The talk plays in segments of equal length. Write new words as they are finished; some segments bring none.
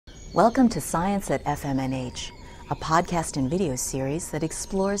Welcome to Science at FMNH, a podcast and video series that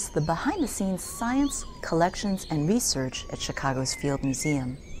explores the behind-the-scenes science, collections, and research at Chicago's Field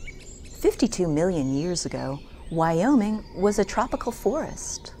Museum. 52 million years ago, Wyoming was a tropical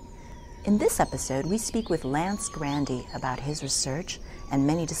forest. In this episode, we speak with Lance Grande about his research and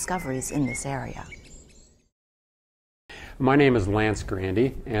many discoveries in this area. My name is Lance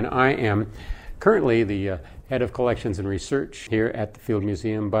Grande, and I am currently the head of collections and research here at the Field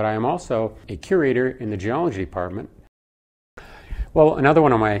Museum, but I am also a curator in the geology department. Well, another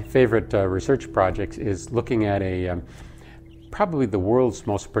one of my favorite research projects is looking at probably the world's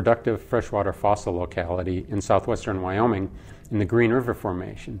most productive freshwater fossil locality in southwestern Wyoming in the Green River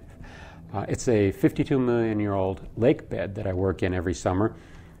Formation. It's a 52 million year old lake bed that I work in every summer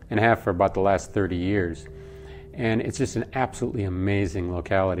and have for about the last 30 years. And it's just an absolutely amazing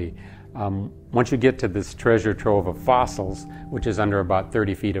locality. Once you get to this treasure trove of fossils, which is under about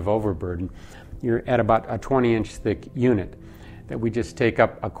 30 feet of overburden, you're at about a 20-inch thick unit that we just take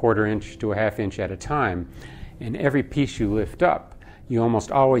up a quarter inch to a half inch at a time. And every piece you lift up, you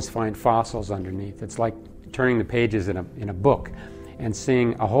almost always find fossils underneath. It's like turning the pages in a book and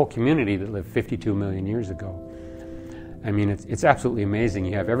seeing a whole community that lived 52 million years ago. I mean, it's absolutely amazing.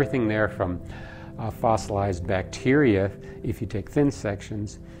 You have everything there from fossilized bacteria, if you take thin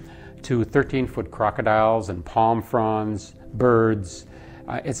sections, to 13-foot crocodiles and palm fronds, birds.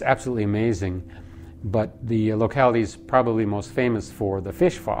 It's absolutely amazing. But the locality is probably most famous for the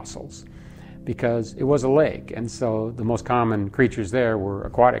fish fossils because it was a lake, and so the most common creatures there were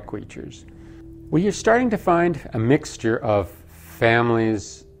aquatic creatures. Well, you're starting to find a mixture of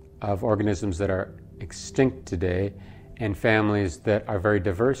families of organisms that are extinct today and families that are very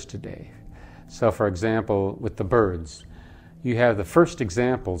diverse today. So, for example, with the birds, you have the first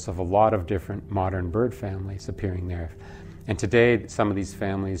examples of a lot of different modern bird families appearing there. And today, some of these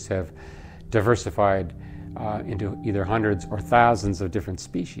families have diversified into either hundreds or thousands of different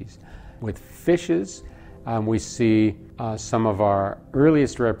species. With fishes, we see some of our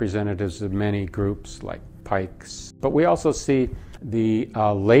earliest representatives of many groups like pikes, but we also see the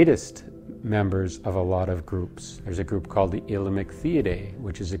latest members of a lot of groups. There's a group called the Animalia,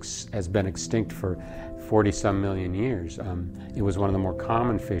 which has been extinct for 40-some million years. It was one of the more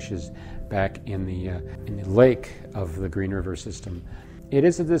common fishes back in the lake of the Green River system. It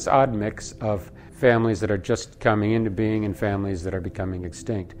is this odd mix of families that are just coming into being and families that are becoming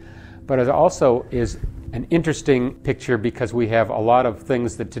extinct. But it also is an interesting picture because we have a lot of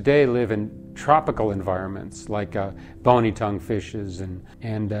things that today live in tropical environments, like bony-tongue fishes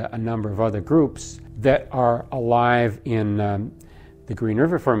and a number of other groups that are alive in the Green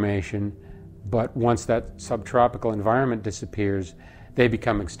River Formation, but once that subtropical environment disappears, they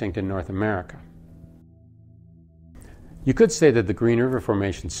become extinct in North America. You could say that the Green River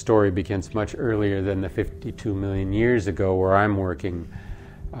Formation story begins much earlier than the 52 million years ago where I'm working.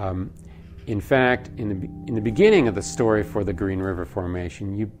 In fact, in the beginning of the story for the Green River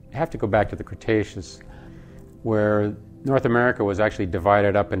Formation, you have to go back to the Cretaceous, where North America was actually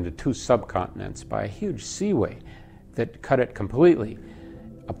divided up into two subcontinents by a huge seaway that cut it completely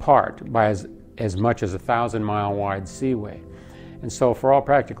apart by as much as a 1,000-mile wide seaway. And so for all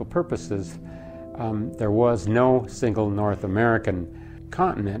practical purposes, there was no single North American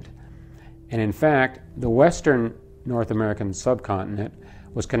continent. And in fact, the Western North American subcontinent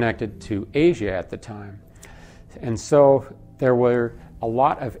was connected to Asia at the time. And so there were a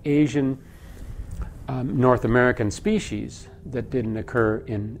lot of Asian North American species that didn't occur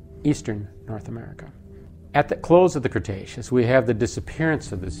in Eastern North America. At the close of the Cretaceous, we have the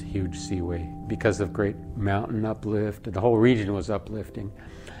disappearance of this huge seaway because of great mountain uplift. The whole region was uplifting.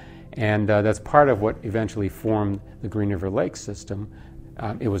 And that's part of what eventually formed the Green River Lake system.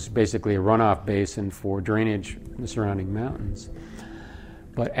 It was basically a runoff basin for drainage in the surrounding mountains.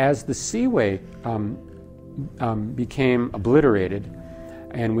 But as the seaway became obliterated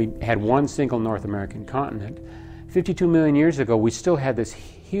and we had one single North American continent, 52 million years ago, we still had this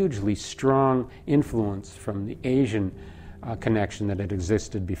hugely strong influence from the Asian connection that had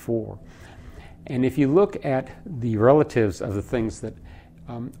existed before. And if you look at the relatives of the things that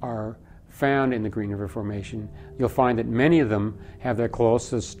are found in the Green River Formation, you'll find that many of them have their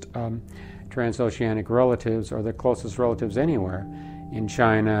closest transoceanic relatives or their closest relatives anywhere in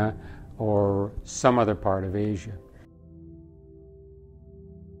China or some other part of Asia.